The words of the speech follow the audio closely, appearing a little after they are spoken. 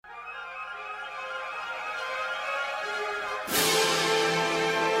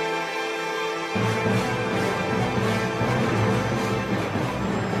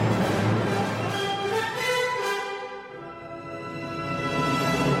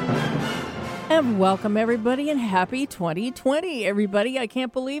And welcome, everybody, and happy 2020, everybody. I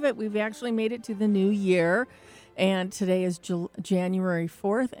can't believe it. We've actually made it to the new year, and today is January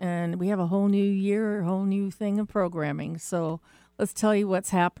 4th, and we have a whole new year, a whole new thing of programming. So let's tell you what's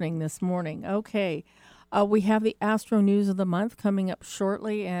happening this morning. Okay, we have the Astro News of the Month coming up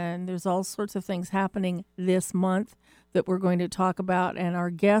shortly, and there's all sorts of things happening this month that we're going to talk about. And our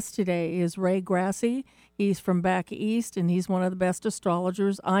guest today is Ray Grasse. He's from back east, and he's one of the best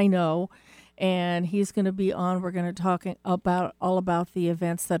astrologers I know. And he's going to be on. We're going to talk about all about the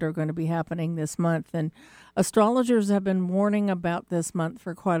events that are going to be happening this month. And astrologers have been warning about this month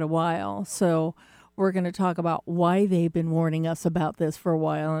for quite a while. So we're going to talk about why they've been warning us about this for a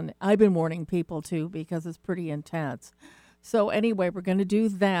while. And I've been warning people too, because it's pretty intense. So anyway, we're going to do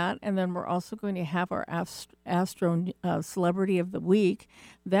that, and then we're also going to have our Astro Celebrity of the Week.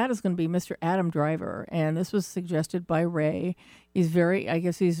 That is going to be Mr. Adam Driver, and this was suggested by Ray. I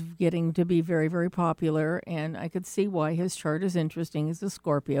guess he's getting to be very, very popular, and I could see why his chart is interesting. He's a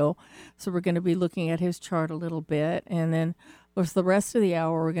Scorpio, so we're going to be looking at his chart a little bit, and then for the rest of the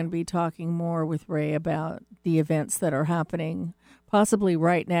hour, we're going to be talking more with Ray about the events that are happening, possibly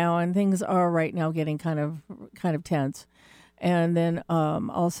right now, and things are right now getting kind of tense. And then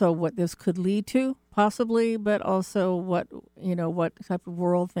also what this could lead to, possibly, but also what type of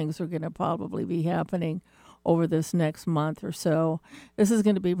world things are going to probably be happening over this next month or so. This is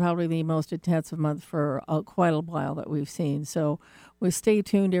going to be probably the most intensive month for quite a while that we've seen. So we stay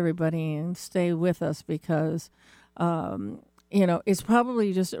tuned, everybody, and stay with us because, it's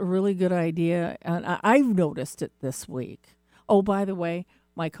probably just a really good idea. And I've noticed it this week. Oh, by the way,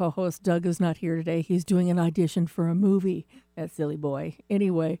 my co-host Doug is not here today. He's doing an audition for a movie. That silly boy.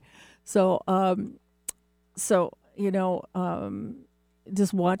 Anyway, so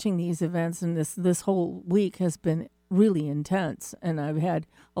just watching these events and this whole week has been really intense, and I've had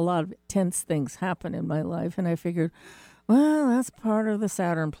a lot of tense things happen in my life, and I figured, well, that's part of the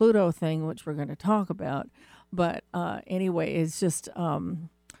Saturn-Pluto thing, which we're going to talk about. But anyway, it's just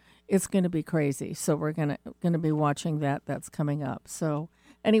it's going to be crazy. So we're going to be watching that. That's coming up. So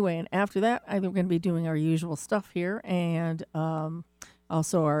anyway, and after that, we're going to be doing our usual stuff here, and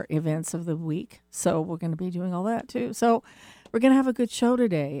also our events of the week. So we're going to be doing all that too. So we're going to have a good show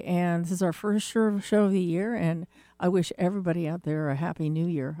today, and this is our first show of the year, and I wish everybody out there a happy new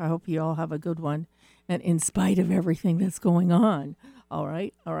year. I hope you all have a good one, and in spite of everything that's going on. All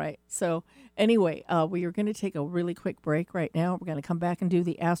right. So anyway, we are going to take a really quick break right now. We're going to come back and do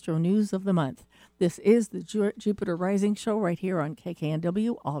the Astro News of the Month. This is the Jupiter Rising Show right here on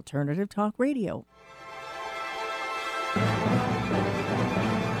KKNW Alternative Talk Radio.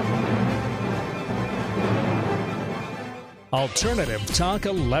 Alternative Talk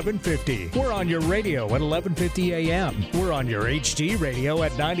 1150. We're on your radio at 1150 a.m. We're on your HD radio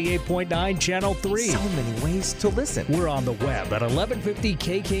at 98.9 Channel 3. So many ways to listen. We're on the web at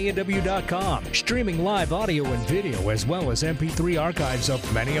 1150kknw.com, streaming live audio and video as well as MP3 archives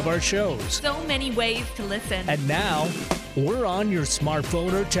of many of our shows. So many ways to listen. And now, we're on your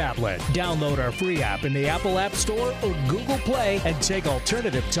smartphone or tablet. Download our free app in the Apple App Store or Google Play and take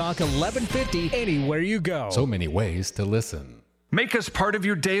Alternative Talk 1150 anywhere you go. So many ways to listen. Make us part of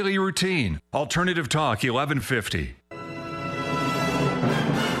your daily routine. Alternative Talk 1150.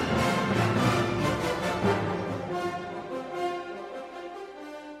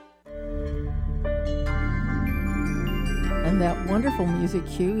 And that wonderful music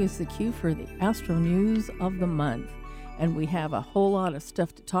cue is the cue for the Astro News of the Month. And we have a whole lot of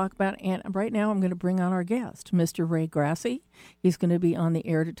stuff to talk about. And right now I'm going to bring on our guest, Mr. Ray Grasse. He's going to be on the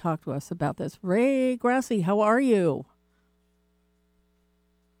air to talk to us about this. Ray Grasse, how are you?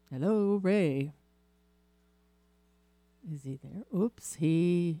 Hello, Ray. Is he there? Oops,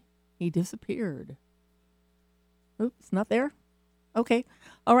 he disappeared. Oops, not there? Okay.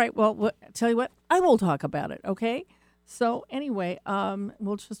 All right, well, tell you what, I will talk about it, okay? So anyway,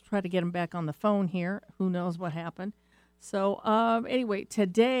 we'll just try to get him back on the phone here. Who knows what happened? So anyway,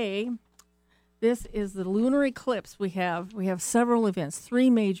 today, this is the lunar eclipse. We have several events, 3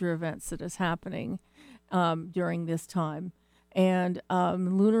 major events that is happening during this time. And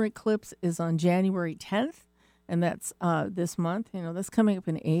lunar eclipse is on January 10th, and that's this month. That's coming up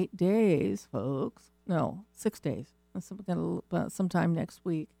in 8 days, folks. No, 6 days. That's sometime next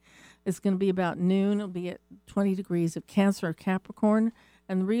week. It's going to be about noon. It'll be at 20 degrees of Cancer or Capricorn.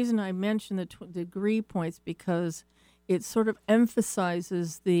 And the reason I mention the degree points because it sort of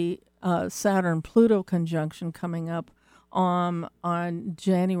emphasizes the Saturn-Pluto conjunction coming up on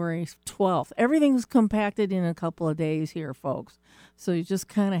January 12th. Everything's compacted in a couple of days here, folks. So you just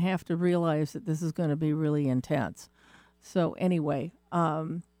kind of have to realize that this is going to be really intense. So anyway,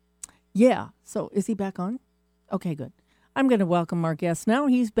 Yeah. So is he back on? Okay, good. I'm going to welcome our guest now.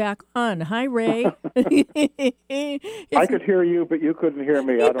 He's back on. Hi, Ray. I could hear you, but you couldn't hear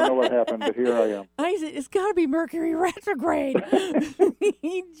me. I don't know what happened, but here I am. It's got to be Mercury retrograde.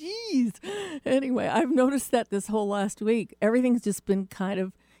 Jeez. Anyway, I've noticed that this whole last week. Everything's just been kind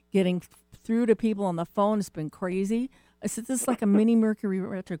of getting through to people on the phone. It's been crazy. I said, this is like a mini Mercury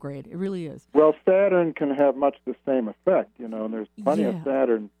retrograde. It really is. Well, Saturn can have much the same effect, and there's plenty of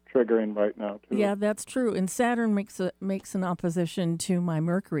Saturn triggering right now, too. Yeah, that's true. And Saturn makes an opposition to my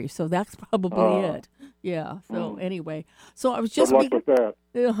Mercury, so that's probably it. Yeah. So anyway, so I was just... Good luck with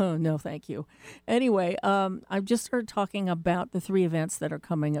that. No, thank you. Anyway, I've just started talking about the 3 events that are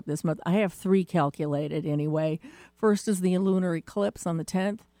coming up this month. I have 3 calculated anyway. First is the lunar eclipse on the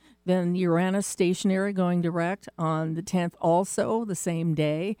 10th. Then Uranus stationary going direct on the 10th also, the same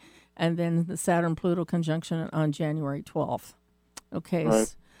day. And then the Saturn-Pluto conjunction on January 12th. Okay,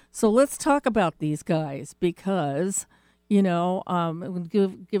 right. So let's talk about these guys because, we'll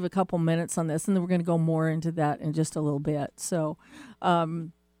give a couple minutes on this, and then we're going to go more into that in just a little bit. So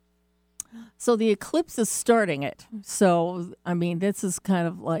the eclipse is starting it. So, this is kind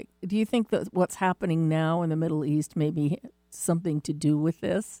of like, do you think that what's happening now in the Middle East maybe something to do with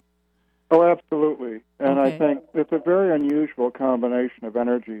this? Oh, absolutely. And Okay. I think it's a very unusual combination of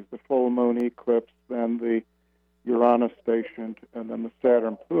energies, the full moon eclipse, then the Uranus stationed, and then the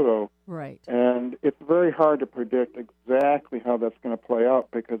Saturn-Pluto. Right. And it's very hard to predict exactly how that's going to play out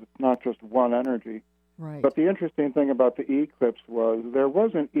because it's not just one energy. Right. But the interesting thing about the eclipse was there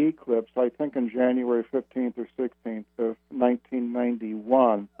was an eclipse, I think, on January 15th or 16th of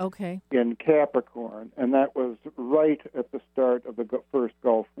 1991 Okay. in Capricorn, and that was right at the start of the first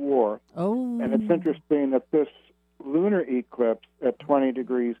Gulf War. Oh. And it's interesting that this lunar eclipse at 20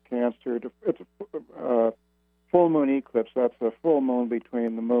 degrees Cancer, it's a full moon eclipse. That's a full moon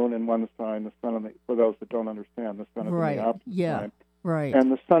between the moon and one sign, the sun, and for those that don't understand, the sun is in the opposite sign. Right.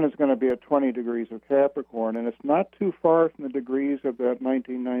 And the sun is going to be at 20 degrees of Capricorn, and it's not too far from the degrees of that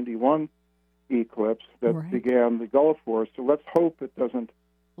 1991 eclipse that began the Gulf War. So let's hope it doesn't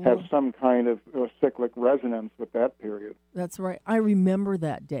have some kind of cyclic resonance with that period. That's right. I remember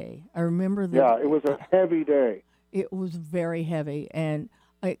that day. I remember that. Yeah, it was a heavy day. It was very heavy, and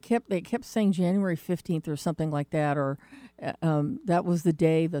they kept saying January 15th or something like that, or that was the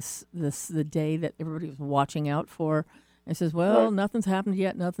day the day that everybody was watching out for. And says, well, nothing's happened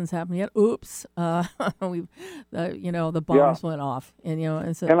yet. Oops, the bombs went off,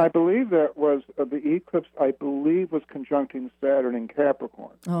 and so. And I believe that was the eclipse. I believe was conjuncting Saturn in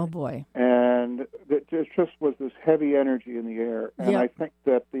Capricorn. Oh boy! And it just was this heavy energy in the air. And I think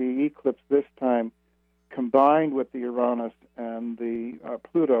that the eclipse this time, combined with the Uranus and the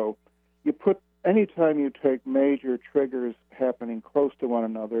Pluto, anytime you take major triggers happening close to one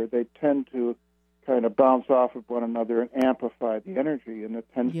another, they tend to kind of bounce off of one another and amplify the energy, and it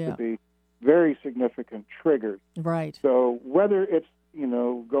tends to be very significant triggers. Right. So whether it's,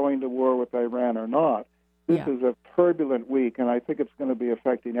 going to war with Iran or not, this is a turbulent week, and I think it's going to be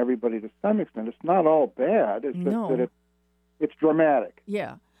affecting everybody to some extent. It's not all bad. It's just that it's dramatic.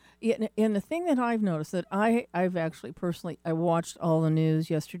 Yeah. And the thing that I've noticed that I've actually personally, I watched all the news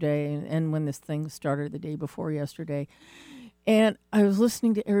yesterday and when this thing started the day before yesterday, and I was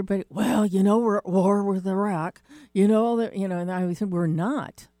listening to everybody. Well, we're at war with Iraq. And I said we're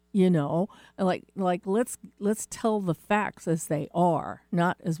not. Like let's tell the facts as they are,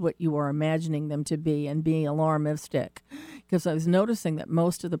 not as what you are imagining them to be, and being alarmistic. Because I was noticing that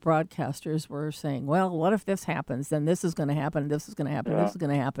most of the broadcasters were saying, "Well, what if this happens? Then this is going to happen. This is going to happen. This is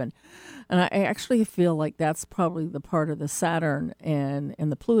going to happen." And I actually feel like that's probably the part of the Saturn and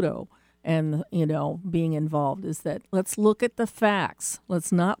the Pluto. And, being involved is that let's look at the facts.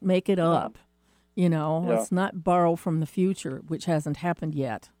 Let's not make it up. Let's not borrow from the future, which hasn't happened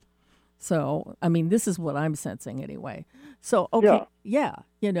yet. So, this is what I'm sensing anyway. So, okay,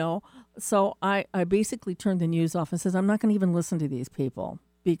 So I basically turned the news off and says, I'm not going to even listen to these people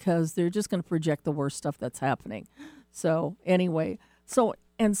because they're just going to project the worst stuff that's happening. So, anyway, so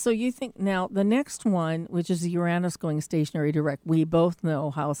you think now the next one, which is Uranus going stationary direct, we both know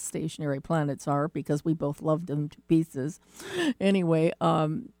how stationary planets are because we both love them to pieces. Anyway,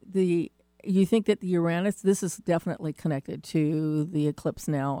 you think that the Uranus, this is definitely connected to the eclipse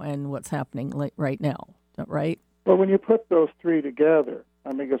now and what's happening right now, right? Well, when you put those 3 together,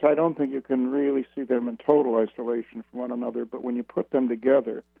 because I don't think you can really see them in total isolation from one another, but when you put them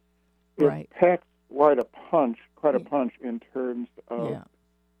together, it packs quite a punch in terms of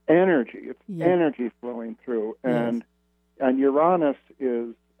energy. It's energy flowing through, and Uranus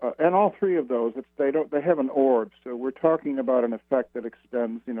is and all three of those, they have an orb. So we're talking about an effect that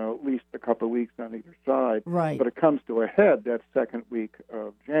extends, at least a couple of weeks on either side. Right. But it comes to a head that second week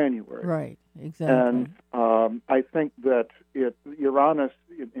of January. Right. Exactly. And I think that Uranus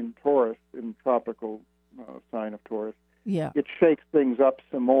in Taurus, in tropical sign of Taurus, it shakes things up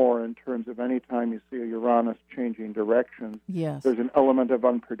some more in terms of any time you see a Uranus changing directions. Yes. There's an element of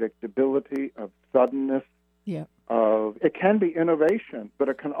unpredictability, of suddenness. Yeah. It can be innovation, but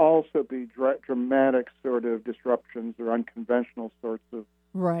it can also be dramatic sort of disruptions or unconventional sorts of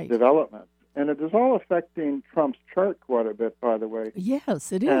developments. And it is all affecting Trump's chart quite a bit, by the way.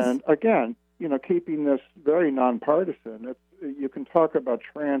 Yes, it is. And again, keeping this very nonpartisan, you can talk about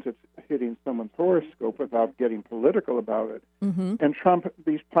transits hitting someone's horoscope without getting political about it. Mm-hmm. And Trump,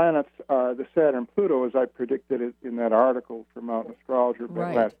 these planets, the Saturn, Pluto, as I predicted it in that article from out in Astrologer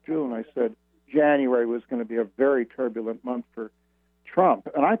last June, I said January was going to be a very turbulent month for Trump.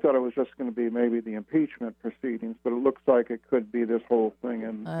 And I thought it was just going to be maybe the impeachment proceedings, but it looks like it could be this whole thing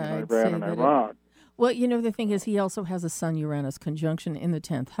in Iran and Iraq. Well, the thing is, he also has a Sun-Uranus conjunction in the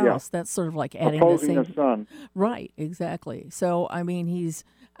 10th house. Yeah. That's sort of like adding opposing the same... the sun. Right, exactly. So, I mean, he's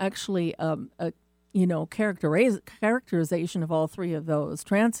actually characterization of all three of those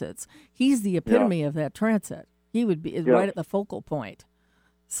transits. He's the epitome of that transit. He would be right at the focal point.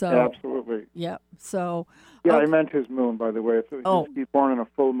 So absolutely. Yeah. So. Yeah, I meant his moon, by the way. He's born in a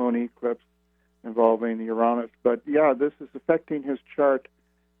full moon eclipse involving Uranus. But yeah, this is affecting his chart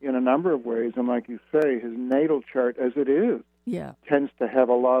in a number of ways, and like you say, his natal chart, as it is, tends to have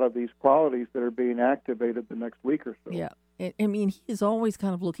a lot of these qualities that are being activated the next week or so. Yeah. I mean, he's always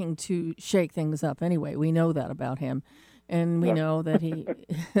kind of looking to shake things up anyway. We know that about him, and we know that he,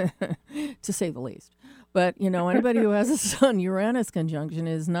 to say the least. But, anybody who has a Sun-Uranus conjunction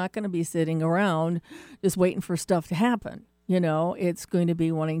is not going to be sitting around just waiting for stuff to happen. It's going to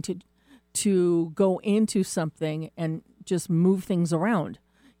be wanting to go into something and just move things around.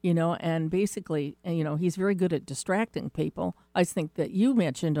 And basically, he's very good at distracting people. I think that you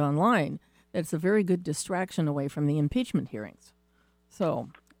mentioned online that it's a very good distraction away from the impeachment hearings. So,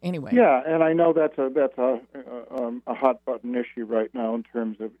 anyway. Yeah, and I know that's a hot button issue right now in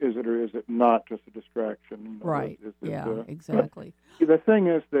terms of is it or is it not just a distraction? Right. Exactly. The thing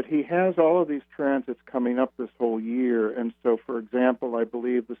is that he has all of these transits coming up this whole year, and so, for example, I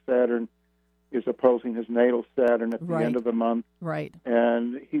believe the Saturn is opposing his natal Saturn at the end of the month. Right.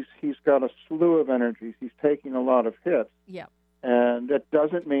 And he's got a slew of energies. He's taking a lot of hits. Yeah. And that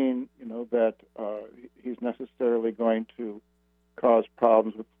doesn't mean, that he's necessarily going to cause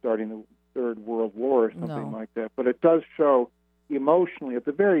problems with starting the Third World War or something like that. But it does show emotionally, at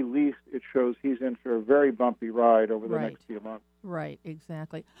the very least, it shows he's in for a very bumpy ride over the next few months. Right,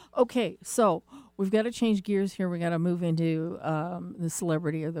 exactly. Okay, so we've got to change gears here. We got to move into the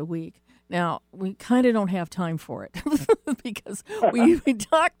celebrity of the week. Now, we kind of don't have time for it because we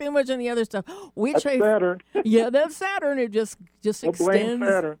talk too much on the other stuff. Saturn. Yeah, that's Saturn. It just extends. Blame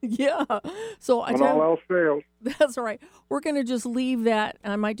Saturn. Yeah. So when all else fails. That's right. We're going to just leave that.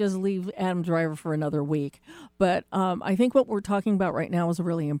 I might just leave Adam Driver for another week. But I think what we're talking about right now is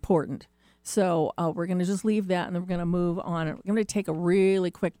really important. So we're going to just leave that, and then we're going to move on. We're going to take a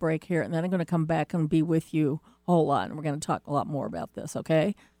really quick break here, and then I'm going to come back and be with you a whole lot, and we're going to talk a lot more about this,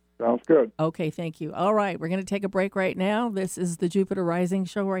 okay? Sounds good. Okay, thank you. All right, we're going to take a break right now. This is the Jupiter Rising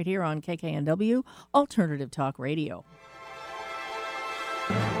Show right here on KKNW, Alternative Talk Radio.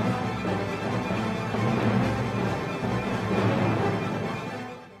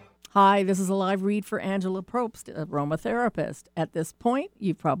 Hi, this is a live read for Angela Probst, aromatherapist. At this point,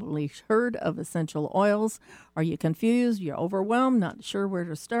 you've probably heard of essential oils. Are you confused? You're overwhelmed? Not sure where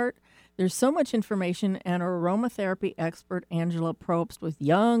to start? There's so much information, and our aromatherapy expert, Angela Probst, with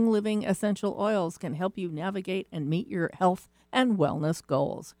Young Living Essential Oils, can help you navigate and meet your health and wellness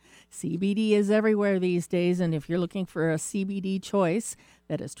goals. CBD is everywhere these days, and if you're looking for a CBD choice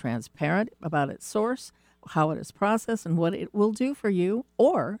that is transparent about its source, how it is processed, and what it will do for you,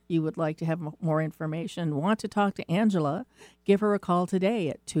 or you would like to have more information, want to talk to Angela, give her a call today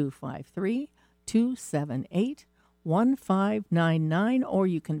at 253-278-1599, or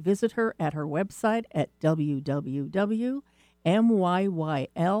you can visit her at her website at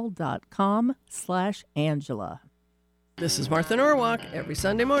www.myyl.com/Angela. This is Martha Norwalk. Every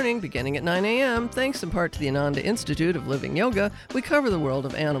Sunday morning, beginning at 9 a.m., thanks in part to the Ananda Institute of Living Yoga, we cover the world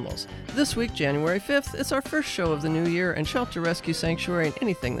of animals. This week, January 5th, it's our first show of the new year and Shelter Rescue Sanctuary and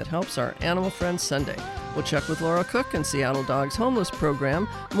anything that helps our animal friends Sunday. We'll check with Laura Cook and Seattle Dogs Homeless Program,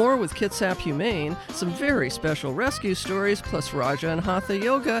 more with Kitsap Humane, some very special rescue stories, plus Raja and Hatha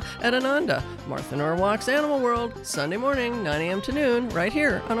Yoga at Ananda. Martha Norwalk's Animal World, Sunday morning, 9 a.m. to noon, right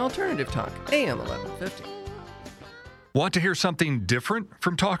here on Alternative Talk, AM 1150. Want to hear something different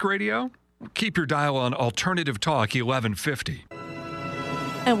from talk radio? Keep your dial on Alternative Talk 1150.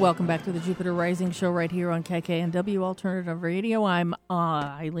 And welcome back to the Jupiter Rising Show right here on KKNW Alternative Radio. I'm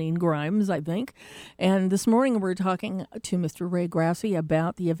Eileen Grimes, I think. And this morning we're talking to Mr. Ray Grasse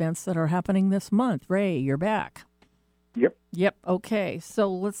about the events that are happening this month. Ray, you're back. Yep. Okay.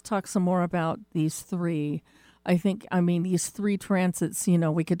 So let's talk some more about these three. These three transits,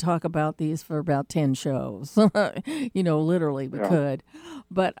 we could talk about these for about 10 shows. Literally we could.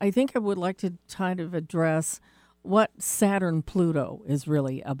 But I think I would like to kind of address what Saturn-Pluto is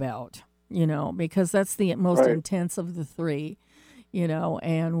really about, because that's the most intense of the three,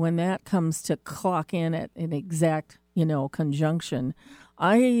 and when that comes to clock in at an exact, conjunction,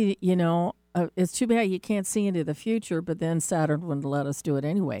 it's too bad you can't see into the future, but then Saturn wouldn't let us do it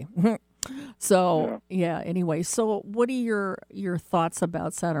anyway. Anyway, so what are your thoughts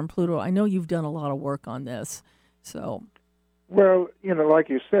about Saturn-Pluto? I know you've done a lot of work on this, so. Well, like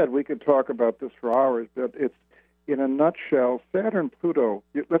you said, we could talk about this for hours, but it's, in a nutshell, Saturn-Pluto,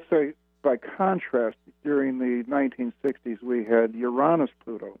 let's say by contrast, during the 1960s, we had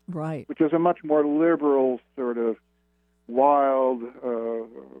Uranus-Pluto, right, which is a much more liberal sort of wild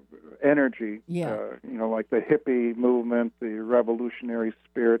energy, like the hippie movement, the revolutionary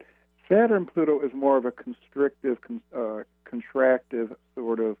spirit. Saturn-Pluto is more of a constrictive, contractive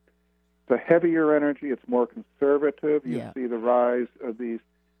sort of, it's a heavier energy, it's more conservative. You see the rise of these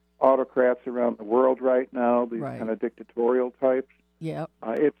autocrats around the world right now, these kind of dictatorial types.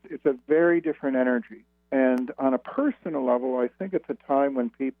 It's a very different energy. And on a personal level, I think it's a time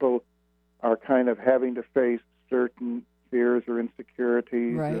when people are kind of having to face certain fears or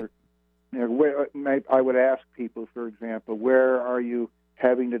insecurities. Right. I would ask people, for example, where are you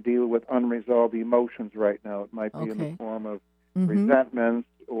having to deal with unresolved emotions right now? It might be in the form of resentments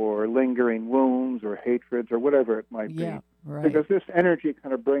or lingering wounds or hatreds or whatever it might be. Right. Because this energy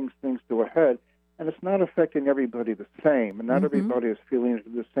kind of brings things to a head, and it's not affecting everybody the same, and not everybody is feeling it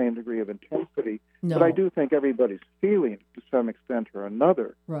to the same degree of intensity. No. But I do think everybody's feeling it to some extent or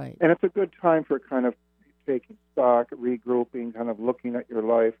another. Right. And it's a good time for kind of taking stock, regrouping, kind of looking at your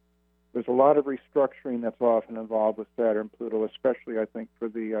life. There's a lot of restructuring that's often involved with Saturn-Pluto, especially, I think, for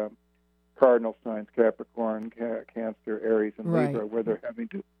the cardinal signs, Capricorn, Cancer, Aries, and Libra, where they're having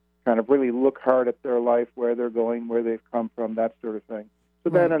to kind of really look hard at their life, where they're going, where they've come from, that sort of thing. So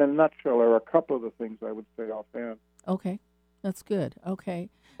that, in a nutshell, are a couple of the things I would say offhand. Okay, that's good.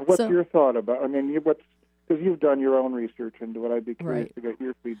 Okay. What's your thought about, because you've done your own research into it, I'd be curious to get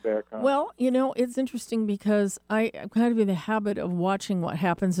your feedback on it. Well, it's interesting because I'm kind of in the habit of watching what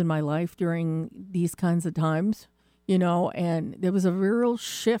happens in my life during these kinds of times, and there was a real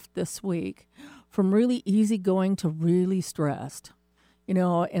shift this week from really easygoing to really stressed.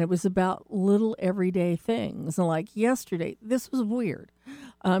 And it was about little everyday things. And like yesterday, this was weird.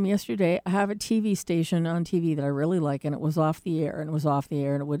 Yesterday, I have a TV station on TV that I really like, and it was off the air, and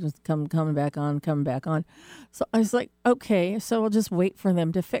it would just come back on. So I was like, okay, so I'll just wait for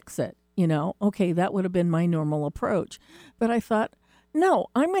them to fix it. Okay, that would have been my normal approach. But I thought, no,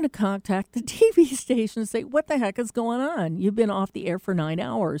 I'm going to contact the TV station and say, what the heck is going on? You've been off the air for 9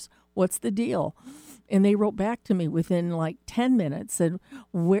 hours. What's the deal? And they wrote back to me within like 10 minutes, said,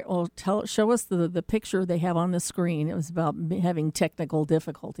 show us the picture they have on the screen. It was about having technical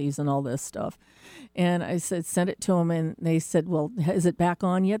difficulties and all this stuff. And I said, send it to them. And they said, well, is it back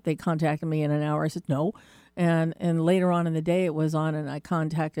on yet? They contacted me in an hour. I said, no. And later on in the day it was on, and I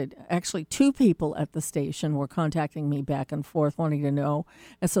contacted, actually 2 people at the station were contacting me back and forth wanting to know.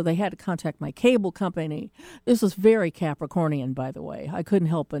 And so they had to contact my cable company. This was very Capricornian, by the way. I couldn't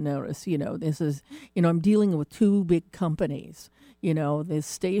help but notice, this is, I'm dealing with 2 big companies, the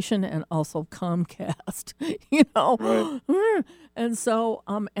station and also Comcast, Right. And so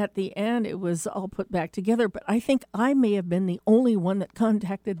at the end it was all put back together. But I think I may have been the only one that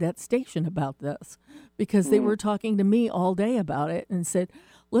contacted that station about this, because they were talking to me all day about it and said,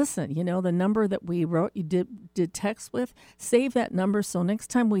 listen, the number that we wrote, you did text with, save that number so next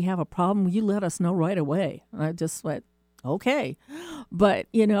time we have a problem, you let us know right away. And I just went, okay. But,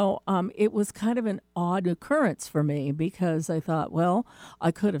 it was kind of an odd occurrence for me, because I thought, well,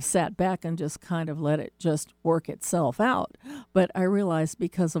 I could have sat back and just kind of let it just work itself out. But I realized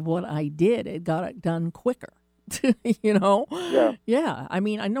because of what I did, it got it done quicker. Yeah. I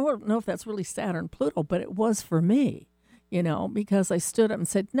don't know if that's really Saturn Pluto, but it was for me, because I stood up and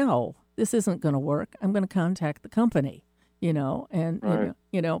said, no, this isn't going to work. I'm going to contact the company, and, Right.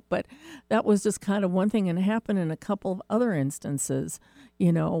 But that was just kind of one thing. And it happened in a couple of other instances,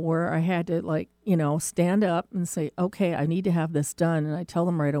 where I had to stand up and say, okay, I need to have this done. And I tell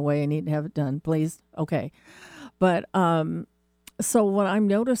them right away, I need to have it done, please. Okay. But, so what I'm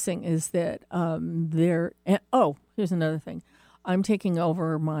noticing is that here's another thing. I'm taking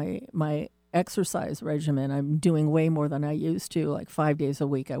over my exercise regimen. I'm doing way more than I used to, like 5 days a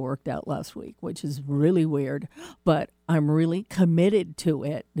week. I worked out last week, which is really weird, but I'm really committed to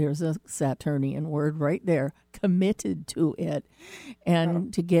it. There's a Saturnian word right there, committed to it,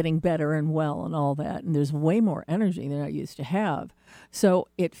 and to getting better and well and all that. And there's way more energy than I used to have. So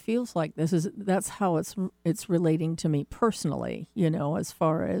it feels like that's how it's relating to me personally, as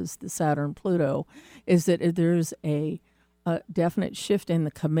far as the Saturn Pluto, is that there's a definite shift in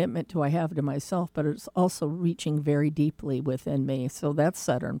the commitment I have to myself, but it's also reaching very deeply within me. So that's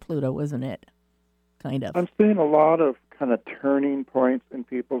Saturn Pluto, isn't it? Kind of. I'm seeing a lot of kind of turning points in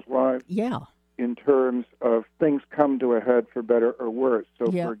people's lives. Yeah. In terms of things come to a head for better or worse.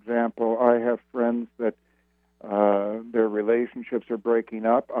 So, Yeah. for example, I have friends that their relationships are breaking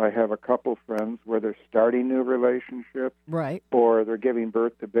up. I have a couple friends where they're starting new relationships, Right. or they're giving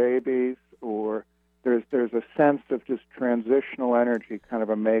birth to babies, or there's a sense of just transitional energy, kind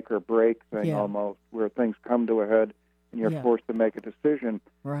of a make or break thing, Yeah. almost, where things come to a head and you're Yeah. forced to make a decision.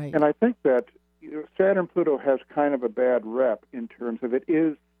 Right. And I think that Saturn Pluto has kind of a bad rep in terms of it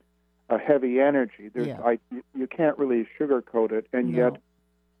is a heavy energy. You can't really sugarcoat it, and No. yet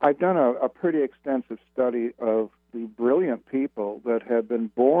I've done a pretty extensive study of the brilliant people that have been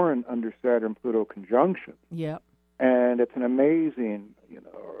born under Saturn Pluto conjunction, Yep. and it's an amazing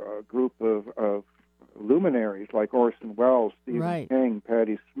group of luminaries like Orson Welles, Stephen Right. King,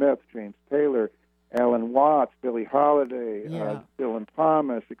 Patti Smith, James Taylor, Alan Watts, Billie Holiday, Yeah. Dylan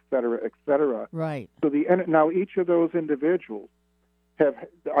Thomas, et cetera, et cetera. Right. So now each of those individuals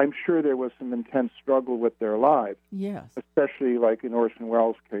I'm sure there was some intense struggle with their lives, Yes. especially like in Orson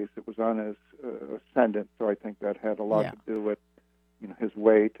Welles' case, it was on his ascendant, so I think that had a lot Yeah. to do with his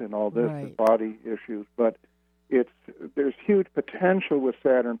weight and all this, his Right. body issues. But there's huge potential with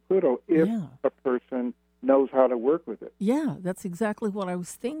Saturn Pluto if Yeah. a person knows how to work with it. Yeah, that's exactly what I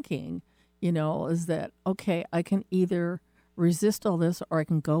was thinking, is that, okay, I can either resist all this or I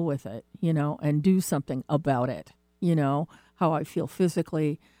can go with it, and do something about it, how I feel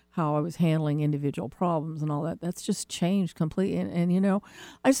physically, how I was handling individual problems and all that. That's just changed completely. And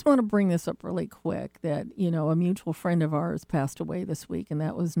I just want to bring this up really quick that, a mutual friend of ours passed away this week, and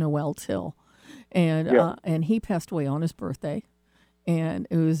that was Noel Till. And Yeah. and he passed away on his birthday. And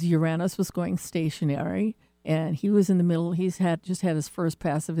it was Uranus was going stationary, and he was in the middle. He's just had his first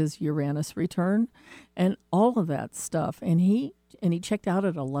pass of his Uranus return, and all of that stuff. And he checked out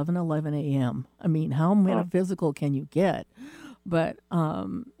at 11:11 a.m. I mean, how metaphysical can you get? But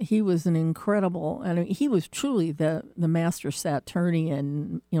he was an incredible, and he was truly the master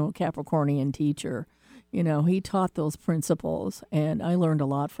Saturnian, Capricornian teacher. He taught those principles, and I learned a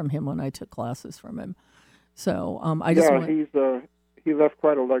lot from him when I took classes from him. So he left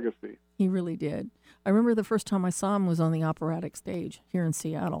quite a legacy. He really did. I remember the first time I saw him was on the operatic stage here in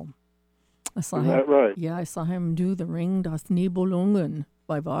Seattle. I saw Is him. that right? Yeah, I saw him do the Ring das Nibelungen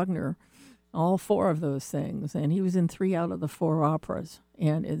by Wagner, all four of those things, and he was in 3 out of the 4 operas.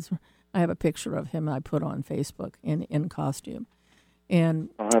 And I have a picture of him I put on Facebook in costume. And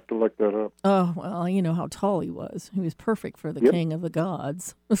I'll have to look that up. oh, well, you know how tall he was. He was perfect for the Yep. king of the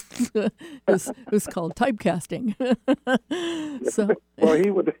gods. it was called typecasting. So, Well,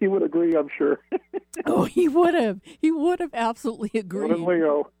 he would agree, I'm sure. oh, he would have. He would have absolutely agreed. What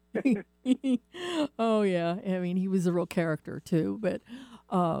Leo? Oh yeah, I mean he was a real character too. But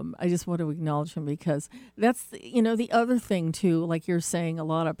I just want to acknowledge him because that's the other thing too. Like you're saying, a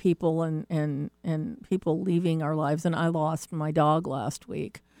lot of people and people leaving our lives. And I lost my dog last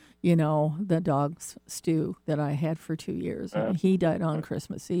week. The dog Stu that I had for 2 years. And he died on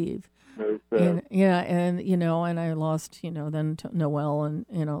Christmas Eve. And and I lost then Noel and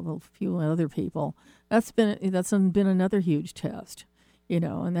a few other people. That's been another huge test.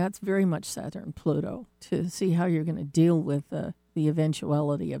 And that's very much Saturn Pluto to see how you're going to deal with the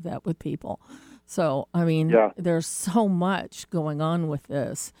eventuality of that with people. So, I mean, there's so much going on with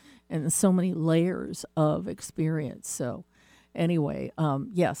this and so many layers of experience. So, anyway,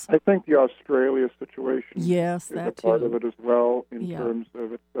 yes. I think the Australia situation Yes, is that a part too. of it as well in Yeah. terms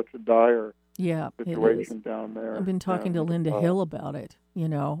of it's such a dire Yeah, it is. situation down there. I've been talking to And, Linda Hill about it,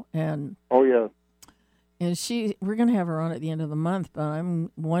 and Oh, yeah. And we're going to have her on at the end of the month, but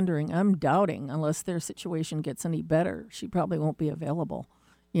I'm doubting, unless their situation gets any better, she probably won't be available,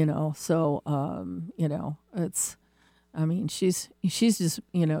 So it's, I mean, she's just,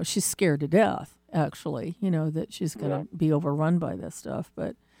 she's scared to death, actually, that she's going to be overrun by this stuff.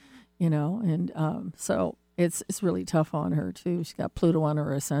 But, so it's really tough on her, too. She's got Pluto on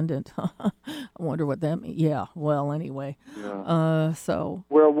her ascendant. I wonder what that means. Yeah, well, anyway. Yeah. So.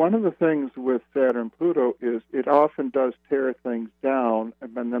 Well, one of the things with Saturn-Pluto is it often does tear things down,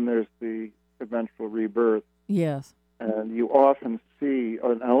 and then there's the eventual rebirth. Yes. And you often see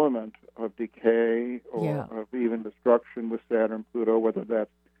an element of decay or of even destruction with Saturn-Pluto, whether that's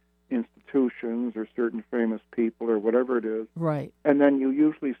institutions or certain famous people or whatever it is. Right. And then you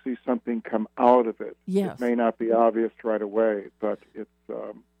usually see something come out of it. Yes. It may not be obvious right away, but it's...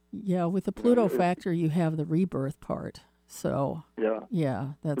 with the Pluto factor, you have the rebirth part. So, that's...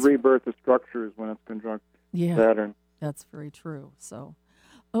 The rebirth of structure is when it's conjunct Saturn. That's very true. So,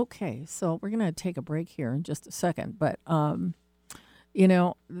 okay, so we're going to take a break here in just a second. But,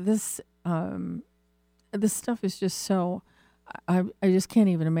 this stuff is just so... I just can't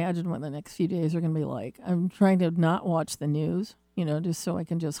even imagine what the next few days are going to be like. I'm trying to not watch the news, just so I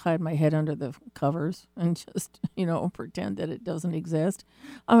can just hide my head under the covers and just, pretend that it doesn't exist.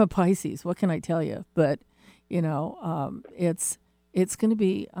 I'm a Pisces. What can I tell you? But, it's going to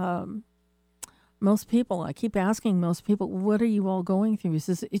be most people. I keep asking most people, what are you all going through? He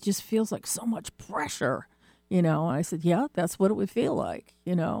says, it just feels like so much pressure. And I said, yeah, that's what it would feel like,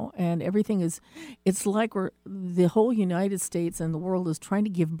 and everything it's like the whole United States and the world is trying to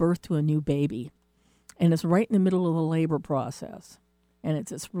give birth to a new baby. And it's right in the middle of the labor process. And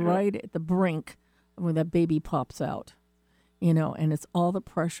it's just right at the brink when that baby pops out, and it's all the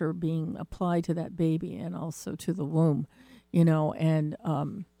pressure being applied to that baby and also to the womb, and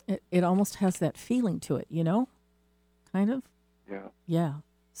it almost has that feeling to it, kind of. Yeah. Yeah.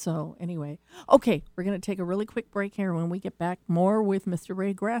 So anyway, okay, we're going to take a really quick break here. When we get back, more with Mr.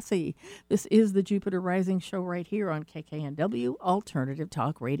 Ray Grasse. This is the Jupiter Rising Show right here on KKNW Alternative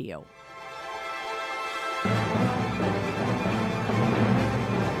Talk Radio.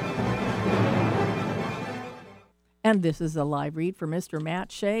 And this is a live read for Mr.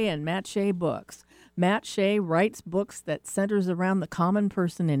 Matt Shea and Matt Shea Books. Matt Shea writes books that centers around the common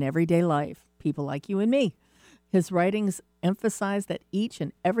person in everyday life, people like you and me. His writings emphasize that each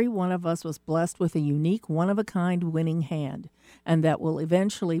and every one of us was blessed with a unique, one-of-a-kind winning hand, and that will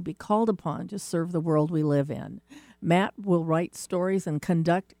eventually be called upon to serve the world we live in. Matt will write stories and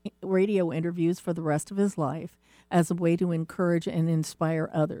conduct radio interviews for the rest of his life as a way to encourage and inspire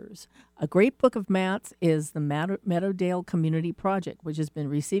others. A great book of Matt's is the Meadowdale Community Project, which has been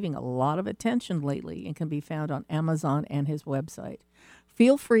receiving a lot of attention lately and can be found on Amazon and his website.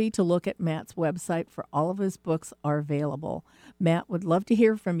 Feel free to look at Matt's website, for all of his books are available. Matt would love to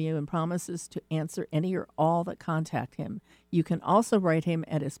hear from you and promises to answer any or all that contact him. You can also write him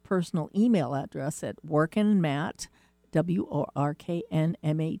at his personal email address at workinmatt,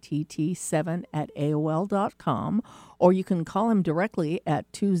 WORKNMATT 7 at AOL.com, or you can call him directly at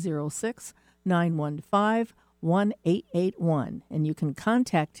 206-915-1881, and you can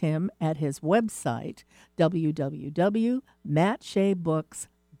contact him at his website,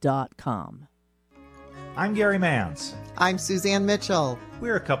 www.mattshaybooks.com. I'm Gary Mance. I'm Suzanne Mitchell.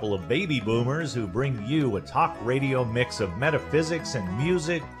 We're a couple of baby boomers who bring you a talk radio mix of metaphysics and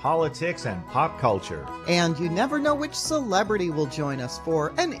music, politics, and pop culture. And you never know which celebrity will join us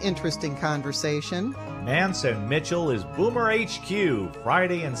for an interesting conversation. Mance and Mitchell is Boomer HQ,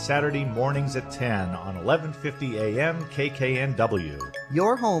 Friday and Saturday mornings at 10 on 1150 AM KKNW.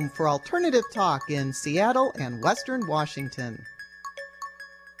 Your home for alternative talk in Seattle and Western Washington.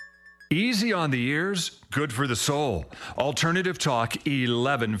 Easy on the ears, good for the soul. Alternative Talk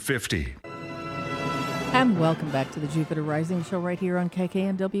 1150. And welcome back to the Jupiter Rising Show right here on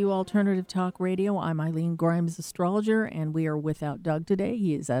KKNW Alternative Talk Radio. I'm Eileen Grimes, astrologer, and we are without Doug today.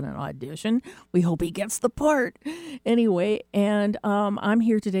 He is at an audition. We hope he gets the part. Anyway, and I'm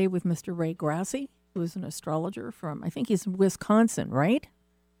here today with Mr. Ray Grasse, who is an astrologer from, I think he's in Wisconsin, right?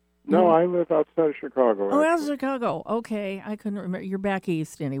 No, I live outside of Chicago. Oh, outside of Chicago. Okay, I couldn't remember. You're back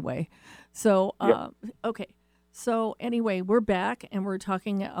east anyway. So, okay. So anyway, we're back, and we're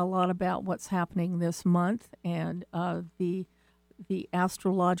talking a lot about what's happening this month and the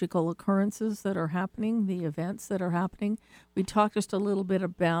astrological occurrences that are happening, the events that are happening. We talked just a little bit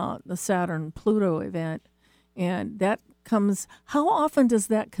about the Saturn-Pluto event, and that comes. How often does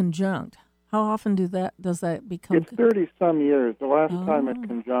that conjunct? How often does that become? It's 30-some years. The last time it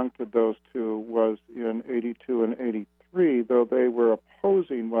conjuncted those two was in 82 and 83, though they were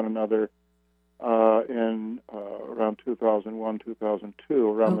opposing one another in around 2001, 2002,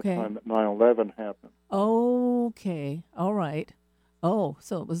 around the time that 9/11 happened. Okay. All right. Oh,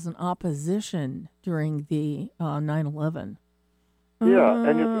 so it was an opposition during the 9/11. Yeah,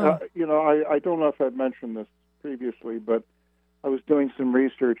 and I don't know if I've mentioned this previously, but I was doing some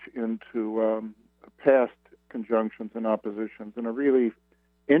research into past conjunctions and oppositions, and a really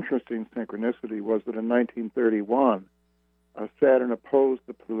interesting synchronicity was that in 1931, Saturn opposed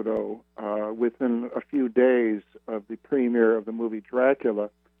the Pluto within a few days of the premiere of the movie Dracula.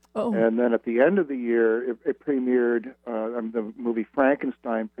 Oh. And then at the end of the year, it premiered, the movie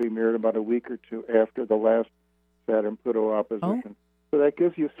Frankenstein premiered about a week or two after the last Saturn-Pluto opposition. Oh. So that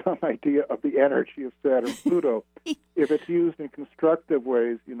gives you some idea of the energy of Saturn-Pluto. If it's used in constructive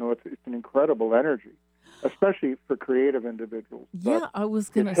ways, it's an incredible energy, especially for creative individuals. Yeah, I was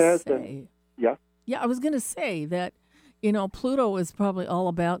going to say. Yeah? Yeah, I was going to say that, Pluto is probably all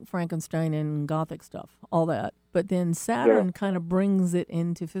about Frankenstein and Gothic stuff, all that. But then Saturn kind of brings it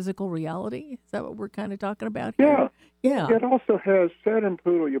into physical reality. Is that what we're kind of talking about here? Yeah. It also has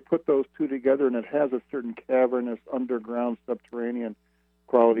Saturn-Pluto, you put those two together, and it has a certain cavernous, underground, subterranean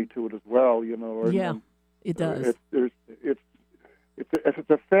quality to it as well, it does. It's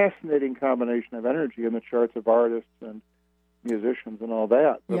a fascinating combination of energy in the charts of artists and musicians and all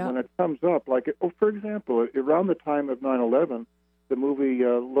that. But when it comes up, for example, around the time of 9/11, the movie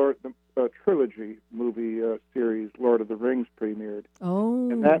trilogy movie series Lord of the Rings premiered. Oh.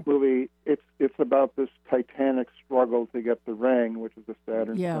 And that movie, it's about this titanic struggle to get the ring, which is a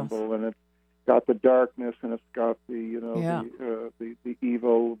Saturn symbol, and it's got the darkness, and it's got the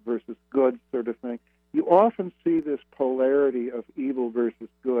evil versus good sort of thing. You often see this polarity of evil versus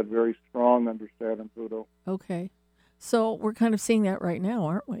good very strong under Saturn Pluto. Okay. So we're kind of seeing that right now,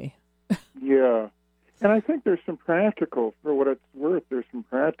 aren't we? Yeah. And I think there's some practical, for what it's worth, there's some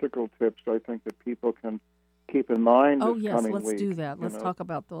practical tips I think that people can keep in mind this coming week. Let's do that. Let's talk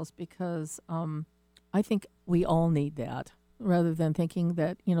about those, because I think we all need that, rather than thinking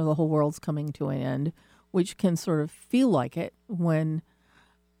that, the whole world's coming to an end, which can sort of feel like it when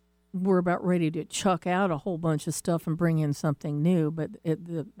we're about ready to chuck out a whole bunch of stuff and bring in something new. But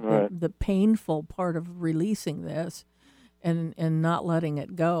the painful part of releasing this and not letting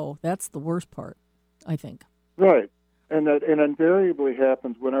it go, that's the worst part, I think. Right. And that invariably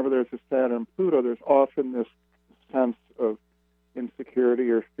happens whenever there's a Saturn-Pluto. There's often this sense of insecurity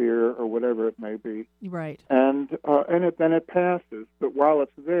or fear or whatever it may be. Right. And then it passes. But while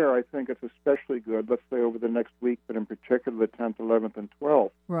it's there, I think it's especially good, let's say over the next week, but in particular the 10th, 11th, and 12th.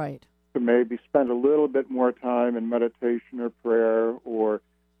 Right. To maybe spend a little bit more time in meditation or prayer, or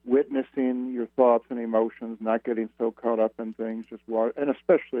witnessing your thoughts and emotions, not getting so caught up in things, and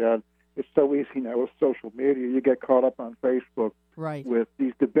especially it's so easy now with social media. You get caught up on Facebook with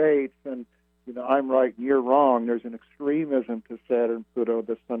these debates, and I'm right and you're wrong. There's an extremism to Saturn Pluto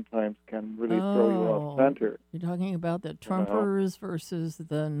that sometimes can really throw you off center. You're talking about the Trumpers versus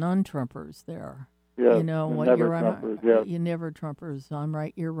the non-Trumpers there. Yeah, what you're Trumpers, you never Trumpers. I'm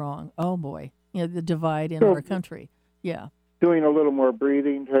right, you're wrong. Oh boy, the divide in our country. Yeah. Doing a little more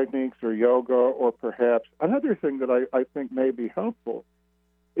breathing techniques or yoga, or perhaps another thing that I think may be helpful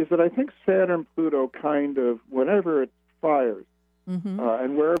is that I think Saturn-Pluto kind of, whenever it fires,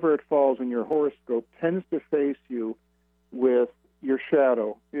 and wherever it falls in your horoscope, tends to face you with your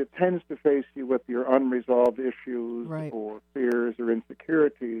shadow. It tends to face you with your unresolved issues or fears or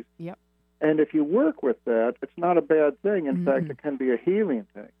insecurities. Yep. And if you work with that, it's not a bad thing. In fact, it can be a healing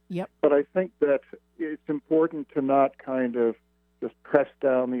thing. Yep. But I think that it's important to not kind of just press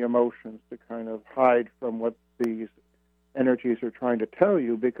down the emotions to kind of hide from what these energies are trying to tell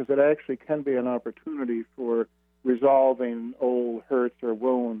you, because it actually can be an opportunity for resolving old hurts or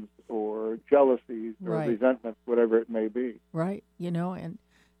wounds or jealousies or resentments, whatever it may be. Right. And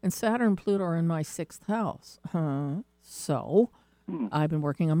Saturn and Pluto are in my 6th house. So I've been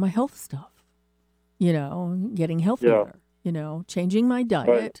working on my health stuff, getting healthier, changing my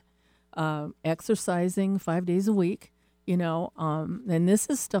diet, exercising 5 days a week, and this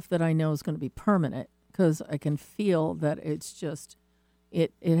is stuff that I know is going to be permanent, because I can feel that it's just,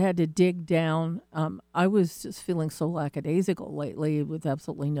 it had to dig down. I was just feeling so lackadaisical lately with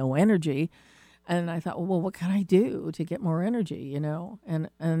absolutely no energy. And I thought, well, what can I do to get more energy, And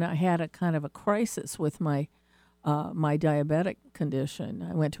I had a kind of a crisis with my diabetic condition.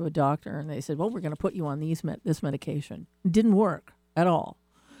 I went to a doctor, and they said, well, we're going to put you on this medication. It didn't work at all.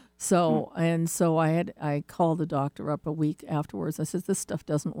 So I called the doctor up a week afterwards. I said, this stuff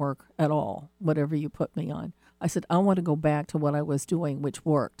doesn't work at all, whatever you put me on. I said, I want to go back to what I was doing, which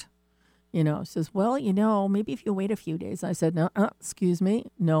worked. She says, well, maybe if you wait a few days. I said, no, excuse me.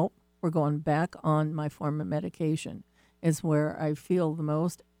 No, we're going back on my form of medication. It's where I feel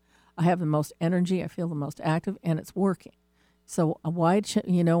I have the most energy, I feel the most active, and it's working. So why,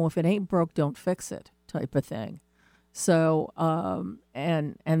 if it ain't broke, don't fix it type of thing. So,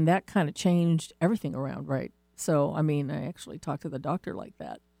 and that kind of changed everything around, right? So, I mean, I actually talked to the doctor like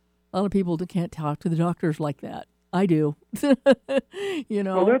that. A lot of people can't talk to the doctors like that. I do.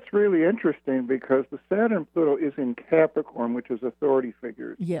 Well, that's really interesting because the Saturn-Pluto is in Capricorn, which is authority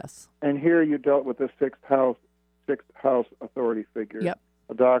figures. Yes. And here you dealt with the sixth house authority figure. Yep.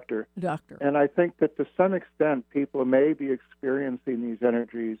 A doctor. A doctor. And I think that to some extent people may be experiencing these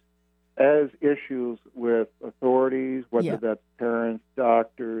energies as issues with authorities, whether that's parents,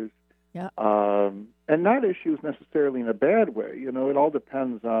 doctors, and not issues necessarily in a bad way. It all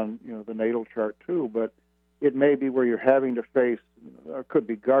depends on, the natal chart too, but it may be where you're having to face, could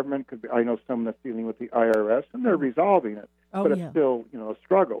be government, could be, I know someone that's dealing with the IRS, and they're resolving it, but it's still, a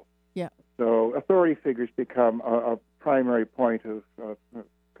struggle. Yeah. So authority figures become a primary point of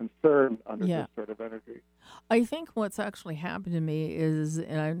concern under this sort of energy. I think what's actually happened to me is,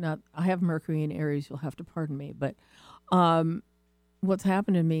 and I have Mercury in Aries, you'll have to pardon me, but what's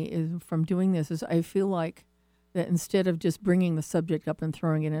happened to me is from doing this is I feel like that instead of just bringing the subject up and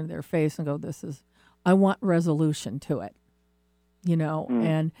throwing it into their face and go, I want resolution to it,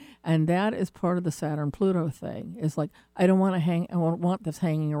 and that is part of the Saturn-Pluto thing. Is like, I don't want this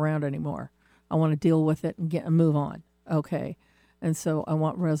hanging around anymore. I want to deal with it and move on. Okay. And so I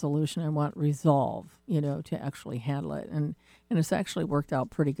want resolution. I want resolve, to actually handle it. And it's actually worked out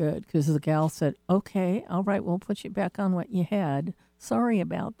pretty good because the gal said, okay, all right, we'll put you back on what you had. Sorry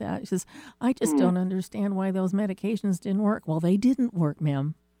about that. She says, I just don't understand why those medications didn't work. Well, they didn't work,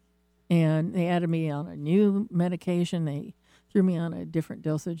 ma'am. And they added me on a new medication. They threw me on a different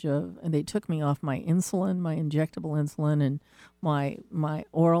dosage and they took me off my insulin, my injectable insulin, and my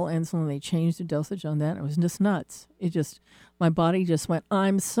oral insulin. They changed the dosage on that. It was just nuts. My body just went,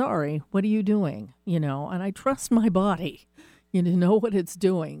 I'm sorry, what are you doing? And I trust my body, to know what it's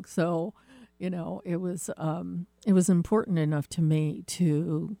doing. So, it was important enough to me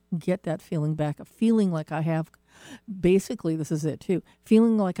to get that feeling back, a feeling like I have, basically, this is it too,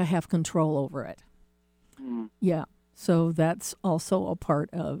 feeling like I have control over it. Yeah. So that's also a part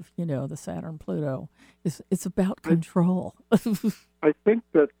of, the Saturn-Pluto. It's about control. I think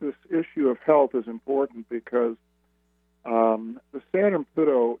that this issue of health is important because the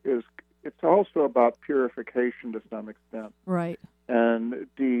Saturn-Pluto it's also about purification to some extent. Right. And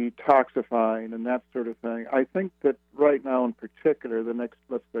detoxifying and that sort of thing. I think that right now in particular, the next,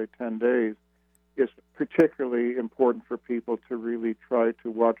 let's say, 10 days, is particularly important for people to really try to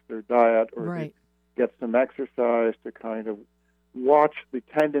watch their diet or to get some exercise, to kind of watch the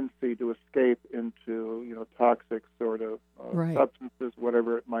tendency to escape into, toxic sort of substances,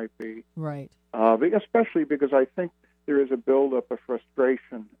 whatever it might be. Right. Especially because I think there is a buildup of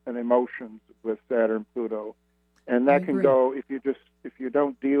frustration and emotions with Saturn-Pluto. And that can go, if you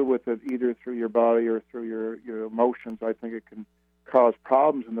don't deal with it either through your body or through your emotions, I think it can cause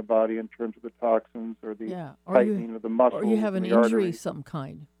problems in the body in terms of the toxins or the tightening of the muscles. Or you have an injury of some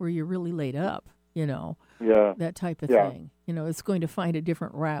kind where you're really laid up, that type of thing. It's going to find a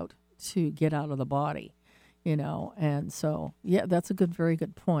different route to get out of the body, and so, that's a very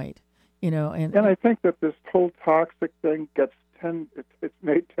good point, and I think that this whole toxic thing gets it's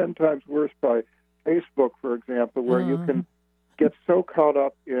made 10 times worse by Facebook, for example, where you can get so caught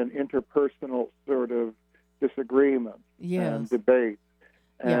up in interpersonal sort of disagreements and debates.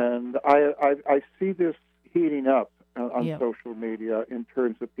 And I see this heating up on social media in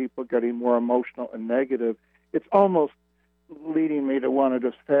terms of people getting more emotional and negative. It's almost leading me to want to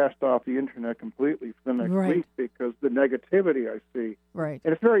just fast off the internet completely for the next week because the negativity I see. Right.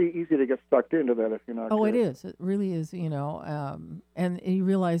 And it's very easy to get sucked into that if you're not careful. It is. It really is, and you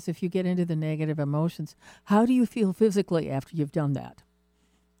realize if you get into the negative emotions, how do you feel physically after you've done that?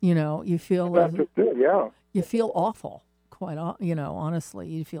 You feel... That's just it, You feel awful, honestly.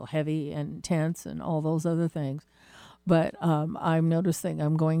 You feel heavy and tense and all those other things. But I'm noticing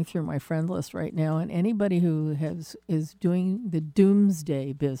I'm going through my friend list right now, and anybody who is doing the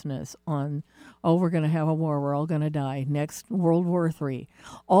doomsday business on, we're going to have a war, we're all going to die, next World War III,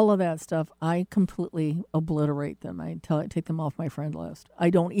 all of that stuff, I completely obliterate them. I take them off my friend list.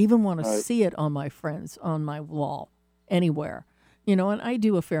 I don't even want to see it on my wall, anywhere. And I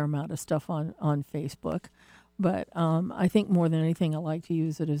do a fair amount of stuff on Facebook. But I think more than anything, I like to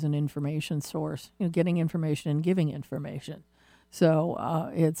use it as an information source, getting information and giving information. So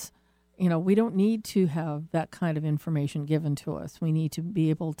it's, we don't need to have that kind of information given to us. We need to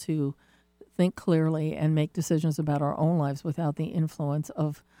be able to think clearly and make decisions about our own lives without the influence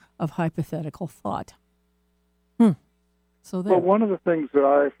of hypothetical thought. So there. Well, one of the things that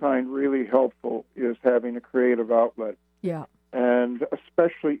I find really helpful is having a creative outlet. Yeah. And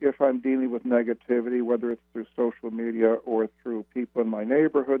especially if I'm dealing with negativity, whether it's through social media or through people in my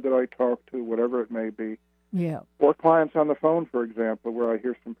neighborhood that I talk to, whatever it may be. Yeah. Or clients on the phone, for example, where I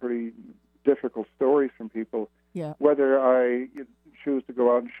hear some pretty difficult stories from people. Yeah. Whether I choose to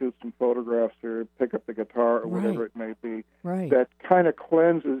go out and shoot some photographs or pick up the guitar or whatever it may be, that kind of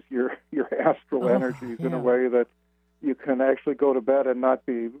cleanses your astral energies in a way that you can actually go to bed and not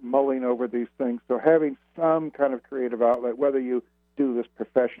be mulling over these things. So having some kind of creative outlet, whether you do this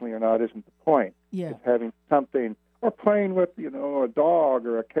professionally or not, isn't the point. Yeah. It's having something, or playing with, a dog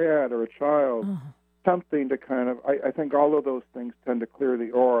or a cat or a child, something to kind of, I think all of those things tend to clear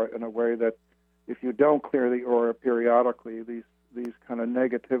the aura in a way that if you don't clear the aura periodically, these kind of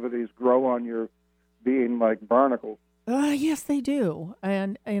negativities grow on your being like barnacles. Yes, they do.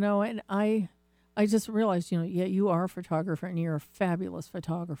 And, and I just realized, you are a photographer and you're a fabulous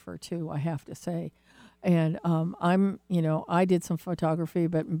photographer too, I have to say. And I did some photography,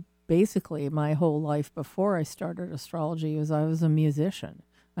 but basically my whole life before I started astrology I was a musician.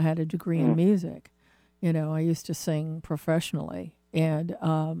 I had a degree in music. I used to sing professionally. And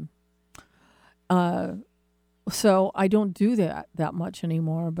so I don't do that much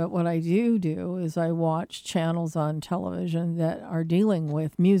anymore. But what I do is I watch channels on television that are dealing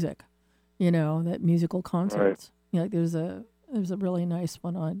with music. That musical concerts. Like there's a really nice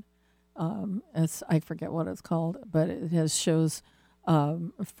one on, I forget what it's called, but it shows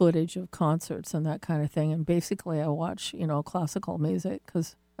footage of concerts and that kind of thing. And basically, I watch classical music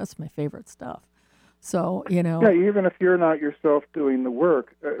because that's my favorite stuff. So yeah, even if you're not yourself doing the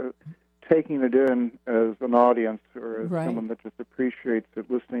work, taking it in as an audience or as someone that just appreciates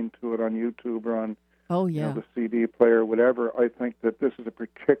it, listening to it on YouTube or on the CD player, whatever, I think that this is a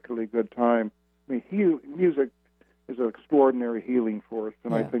particularly good time. I mean, music is an extraordinary healing force,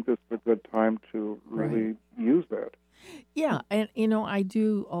 and I think this is a good time to really use that. Yeah, and I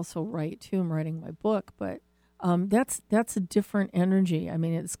do also write too. I'm writing my book, but that's a different energy. I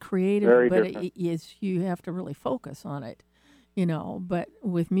mean, it's creative, Very but different. you have to really focus on it. But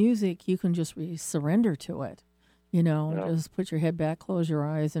with music, you can just surrender to it. Just put your head back, close your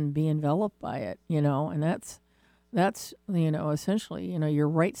eyes, and be enveloped by it, and that's essentially, your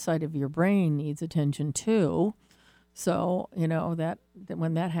right side of your brain needs attention too. So, that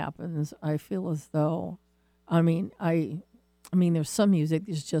when that happens, I feel as though, I mean, there's some music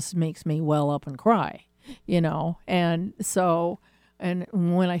that just makes me well up and cry, and so, and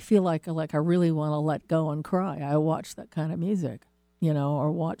when I feel like I really want to let go and cry, I watch that kind of music,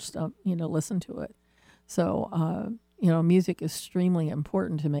 or watch stuff, listen to it. So, music is extremely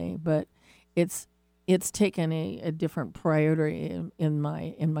important to me, but it's taken a different priority in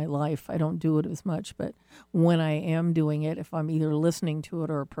my life. I don't do it as much, but when I am doing it, if I'm either listening to it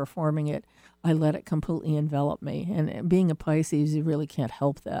or performing it, I let it completely envelop me. And being a Pisces, you really can't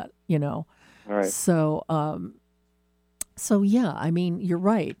help that, Right. So, yeah, I mean, you're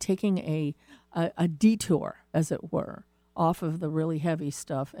right. Taking a detour, as it were, off of the really heavy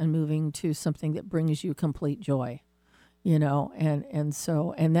stuff and moving to something that brings you complete joy, and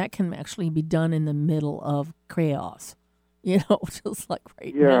that can actually be done in the middle of chaos, just like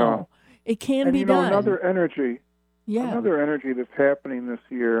now. It can be done. Another energy that's happening this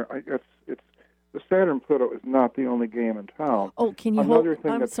year, it's the Saturn-Pluto is not the only game in town. Oh, can you Another hold?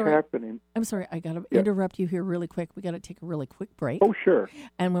 thing that's happening. I'm sorry, I got to interrupt you here really quick. We got to take a really quick break. Oh, sure.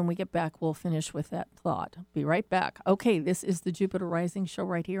 And when we get back, we'll finish with that thought. Be right back. Okay, this is the Jupiter Rising Show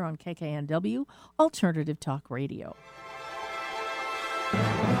right here on KKNW, Alternative Talk Radio.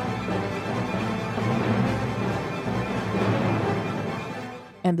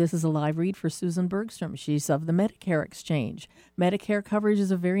 And this is a live read for Susan Bergstrom. She's of the Medicare Exchange. Medicare coverage is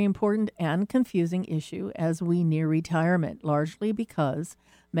a very important and confusing issue as we near retirement, largely because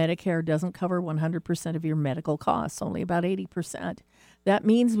Medicare doesn't cover 100% of your medical costs, only about 80%. That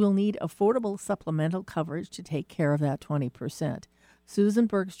means we'll need affordable supplemental coverage to take care of that 20%. Susan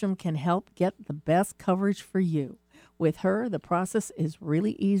Bergstrom can help get the best coverage for you. With her, the process is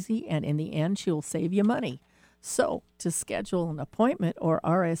really easy, and in the end, she'll save you money. So, to schedule an appointment or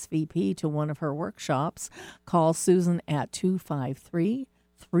RSVP to one of her workshops, call Susan at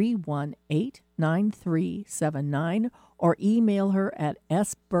 253-318-9379 or email her at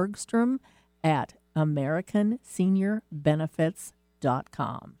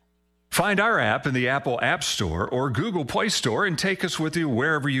sbergstrom@americanseniorbenefits.com. Find our app in the Apple App Store or Google Play Store and take us with you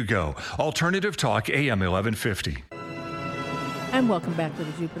wherever you go. Alternative Talk AM 1150. And welcome back to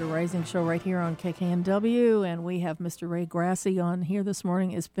the Jupiter Rising Show right here on KKNW. And we have Mr. Ray Grasse on here this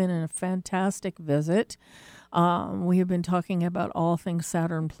morning. It's been a fantastic visit. We have been talking about all things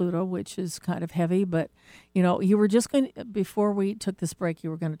Saturn, Pluto, which is kind of heavy. But, you know, you were just going to, before we took this break, you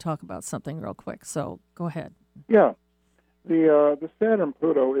were going to talk about something real quick. So go ahead. Yeah. The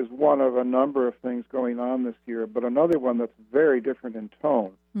Saturn-Pluto is one of a number of things going on this year, but another one that's very different in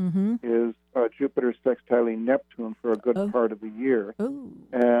tone is Jupiter sextiling Neptune for a good part of the year. Ooh.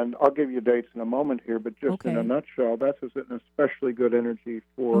 And I'll give you dates in a moment here, but just in a nutshell, that's an especially good energy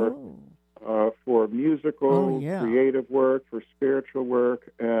for musical, creative work, for spiritual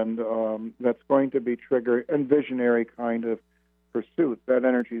work, and that's going to be trigger and visionary kind of pursuit. That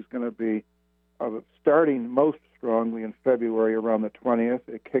energy is going to be starting most strongly in February around the 20th.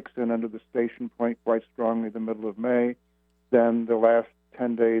 It kicks in under the station point quite strongly the middle of May, then the last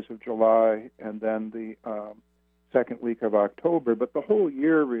 10 days of July, and then the second week of October. But the whole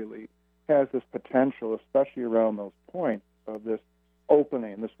year really has this potential, especially around those points, of this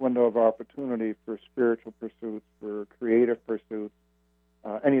opening, this window of opportunity for spiritual pursuits, for creative pursuits,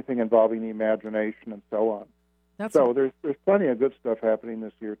 anything involving the imagination and so on. There's plenty of good stuff happening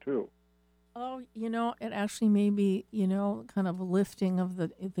this year, too. Oh, you know, it actually may be, you know, kind of a lifting of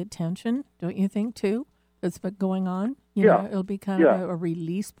the tension, don't you think, too, that's been going on? You know, it'll be kind of a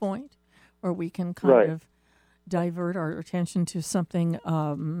release point where we can kind of divert our attention to something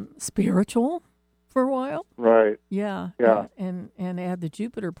spiritual for a while. Right. Yeah. And add the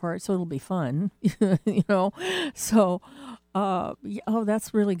Jupiter part, so it'll be fun, you know. So,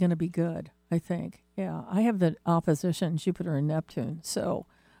 that's really going to be good, I think. Yeah, I have the opposition, Jupiter and Neptune, so...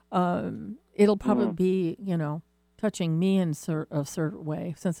 it'll probably be, you know, touching me in a certain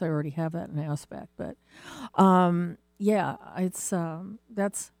way since I already have that in aspect. But, it's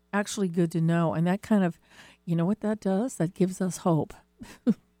that's actually good to know. And that kind of, you know what that does? That gives us hope.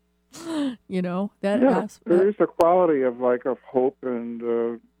 You know, that there is a quality of hope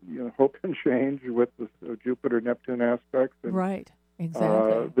and, hope and change with the Jupiter-Neptune aspects. And, right.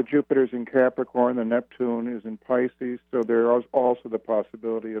 Exactly. The Jupiter's in Capricorn, the Neptune is in Pisces, so there is also the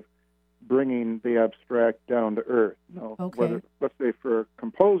possibility of bringing the abstract down to earth. You know, whether, let's say for a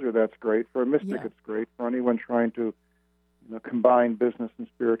composer, that's great. For a mystic, it's great. For anyone trying to combine business and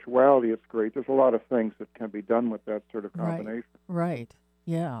spirituality, it's great. There's a lot of things that can be done with that sort of combination. Right.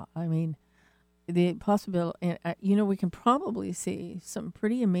 Yeah. I mean, the possibility, we can probably see some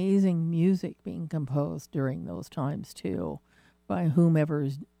pretty amazing music being composed during those times, too, by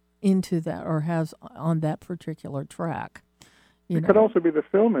whomever's into that or has on that particular track. It could also be the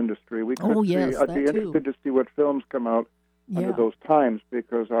film industry. We could see. I'd be interested to see what films come out under those times,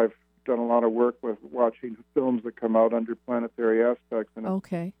 because I've done a lot of work with watching films that come out under planetary aspects, and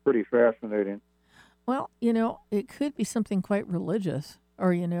it's pretty fascinating. Well, it could be something quite religious,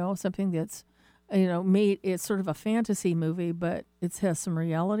 or, something that's, made, it's sort of a fantasy movie, but it has some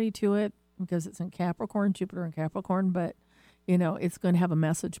reality to it because it's in Capricorn, Jupiter in Capricorn, but it's going to have a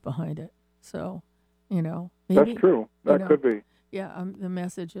message behind it. So, maybe. That's true. That could be. Yeah, the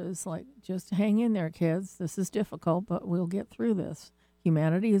message is just hang in there, kids. This is difficult, but we'll get through this.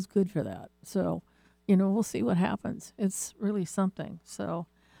 Humanity is good for that. So, we'll see what happens. It's really something. So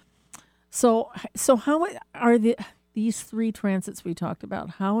how are these three transits we talked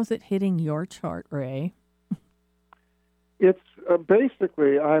about? How is it hitting your chart, Ray? It's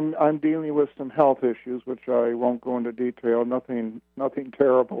basically I'm dealing with some health issues, which I won't go into detail. Nothing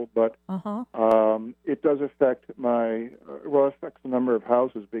terrible, but it does affect it affects a number of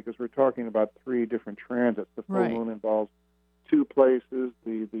houses, because we're talking about three different transits. The full moon involves two places.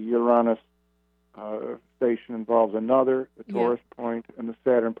 The Uranus station involves another, the Taurus point, and the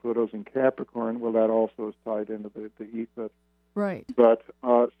Saturn Pluto's in Capricorn. Well, that also is tied into the eclipse. Right. But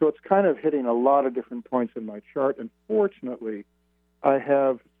so it's kind of hitting a lot of different points in my chart, and fortunately, I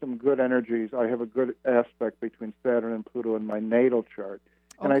have some good energies. I have a good aspect between Saturn and Pluto in my natal chart,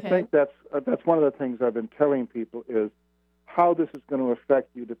 and I think that's one of the things I've been telling people is how this is going to affect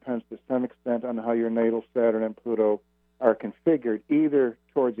you depends to some extent on how your natal Saturn and Pluto are configured, either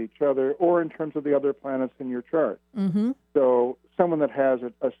towards each other or in terms of the other planets in your chart. Mm-hmm. So someone that has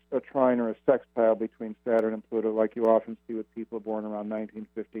a trine or a sextile between Saturn and Pluto, like you often see with people born around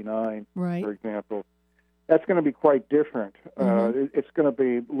 1959, for example, that's going to be quite different. It's going to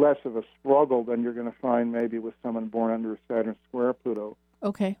be less of a struggle than you're going to find maybe with someone born under a Saturn square Pluto.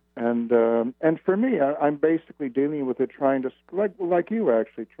 Okay. And for me, I'm basically dealing with it, trying to, like you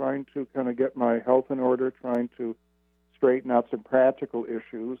actually, trying to kind of get my health in order, trying to straighten out some practical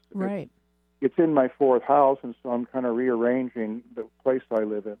issues. Right. It's in my fourth house, and so I'm kind of rearranging the place I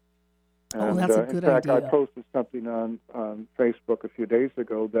live in. And, that's a good in fact, idea. I posted something on Facebook a few days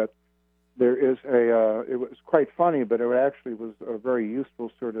ago that there is it was quite funny, but it actually was a very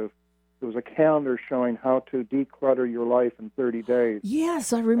useful sort of, it was a calendar showing how to declutter your life in 30 days.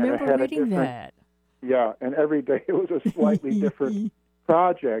 Yes, I remember reading that. Yeah, and every day it was a slightly different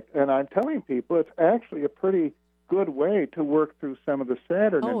project. And I'm telling people it's actually a pretty good way to work through some of the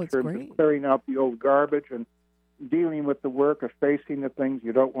Saturn in terms of clearing out the old garbage and dealing with the work of facing the things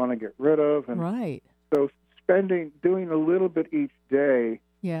you don't want to get rid of. And right. So doing a little bit each day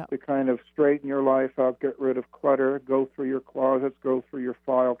to kind of straighten your life out, get rid of clutter, go through your closets, go through your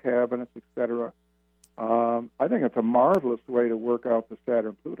file cabinets, etc. I think it's a marvelous way to work out the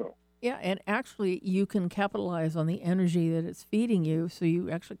Saturn-Pluto. Yeah, and actually you can capitalize on the energy that it's feeding you, so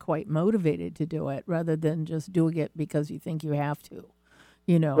you're actually quite motivated to do it rather than just doing it because you think you have to,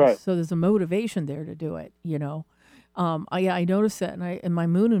 Right. So there's a motivation there to do it, I noticed that, and my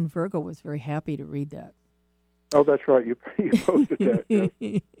moon in Virgo was very happy to read that. Oh, that's right. You posted that.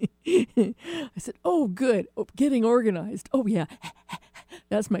 Yes. I said, oh, good. Oh, getting organized. Oh, yeah.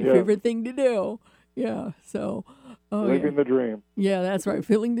 That's my favorite thing to do. Yeah, so... Living the dream. Yeah, that's right.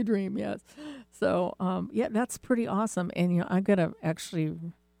 Feeling the dream, yes. So, that's pretty awesome. And, I've got to actually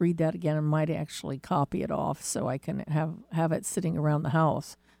read that again. I might actually copy it off so I can have it sitting around the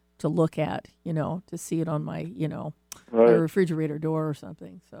house to look at, to see it on my, my refrigerator door or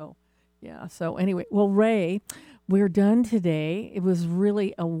something. So, yeah. So, anyway, well, Ray, we're done today. It was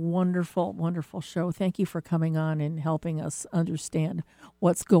really a wonderful, wonderful show. Thank you for coming on and helping us understand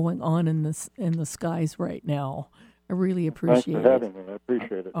what's going on in the skies right now. I really appreciate it. Thanks for having me. I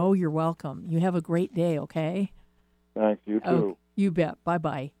appreciate it. Oh, you're welcome. You have a great day, okay? Thanks. You too. Oh, you bet.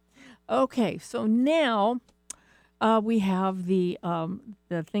 Bye-bye. Okay, so now we have the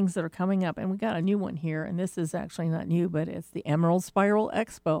things that are coming up, and we got a new one here, and this is actually not new, but it's the Emerald Spiral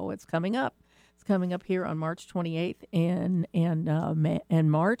Expo. It's coming up. It's coming up here on March 28th in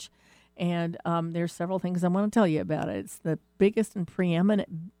March, and there's several things I want to tell you about it. It's the biggest and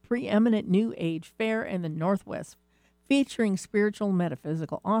preeminent New Age fair in the Northwest, featuring spiritual,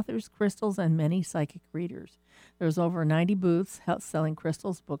 metaphysical authors, crystals, and many psychic readers. There's over 90 booths selling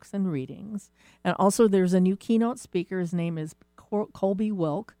crystals, books, and readings. And also there's a new keynote speaker. His name is Colby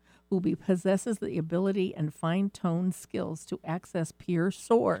Wilk, who possesses the ability and fine-tuned skills to access pure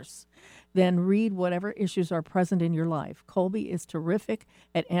source. Then read whatever issues are present in your life. Colby is terrific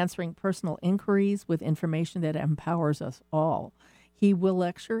at answering personal inquiries with information that empowers us all. He will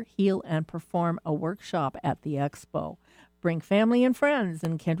lecture, heal, and perform a workshop at the expo. Bring family and friends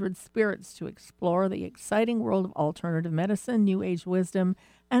and kindred spirits to explore the exciting world of alternative medicine, New Age wisdom,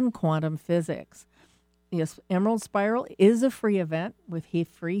 and quantum physics. Yes, Emerald Spiral is a free event with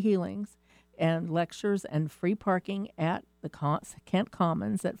free healings and lectures and free parking at the Kent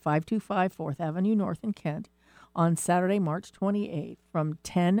Commons at 525 4th Avenue North in Kent on Saturday, March 28th from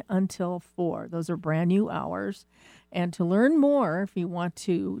 10 until 4. Those are brand new hours. And to learn more, if you want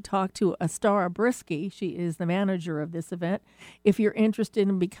to talk to Astara Brisky, she is the manager of this event. If you're interested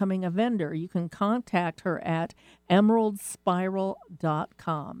in becoming a vendor, you can contact her at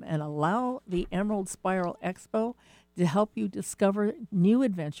emeraldspiral.com and allow the Emerald Spiral Expo to help you discover new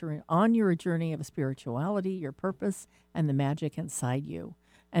adventure on your journey of spirituality, your purpose, and the magic inside you.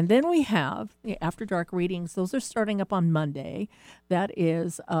 And then we have the After Dark readings. Those are starting up on Monday. That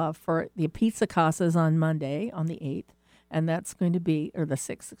is for the Pizza Casas on Monday, on the 8th. And that's going to be, or the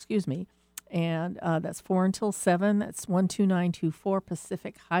 6th, excuse me. And that's 4 until 7. That's 12924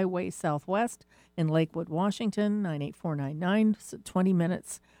 Pacific Highway Southwest in Lakewood, Washington, 98499. So 20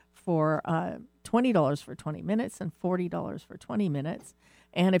 minutes for $20 for 20 minutes and $40 for 20 minutes.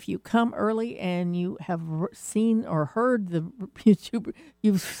 And if you come early and you have seen or heard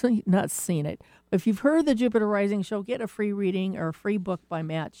you've not seen it, if you've heard the Jupiter Rising show, get a free reading or a free book by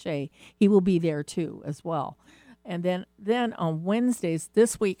Matt Shea. He will be there too as well. And then on Wednesdays,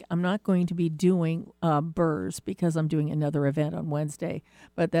 this week, I'm not going to be doing Burrs because I'm doing another event on Wednesday.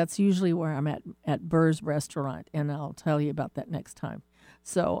 But that's usually where I'm at Burrs Restaurant, and I'll tell you about that next time.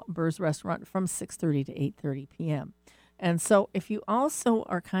 So Burrs Restaurant from 6:30 to 8:30 p.m. And so if you also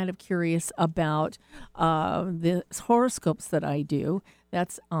are kind of curious about the horoscopes that I do,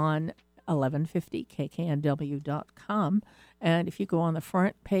 that's on 1150kknw.com. And if you go on the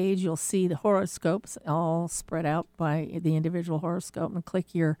front page, you'll see the horoscopes all spread out by the individual horoscope, and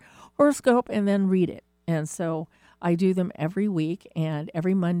click your horoscope and then read it. And so I do them every week, and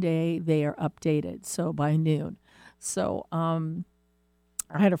every Monday they are updated, so by noon. So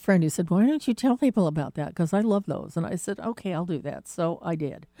I had a friend who said, why don't you tell people about that? Because I love those. And I said, okay, I'll do that. So I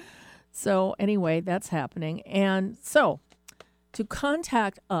did. So anyway, that's happening. And so to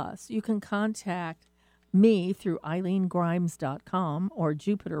contact us, you can contact me through EileenGrimes.com or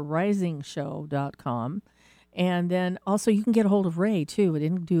JupiterRisingShow.com. And then also you can get a hold of Ray, too. I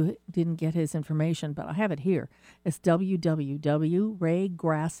didn't get his information, but I have it here. It's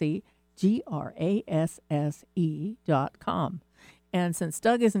www.raygrasse.com. And since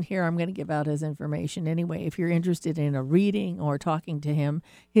Doug isn't here, I'm going to give out his information anyway. If you're interested in a reading or talking to him,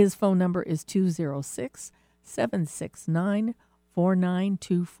 his phone number is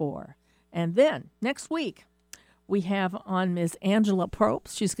 206-769-4924. And then next week, we have on Ms. Angela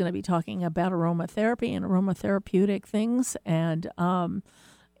Probst. She's going to be talking about aromatherapy and aromatherapeutic things and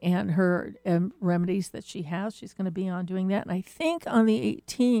her remedies that she has. She's going to be on doing that. And I think on the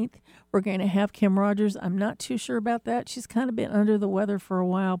 18th, we're going to have Kim Rogers. I'm not too sure about that. She's kind of been under the weather for a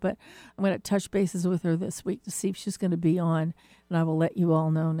while, but I'm going to touch bases with her this week to see if she's going to be on. And I will let you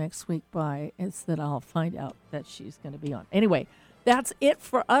all know next week that I'll find out that she's going to be on. Anyway, that's it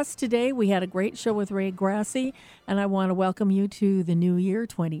for us today. We had a great show with Ray Grasse, and I want to welcome you to the new year,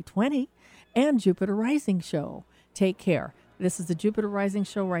 2020, and Jupiter Rising Show. Take care. This is the Jupiter Rising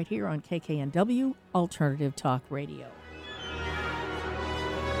Show right here on KKNW Alternative Talk Radio.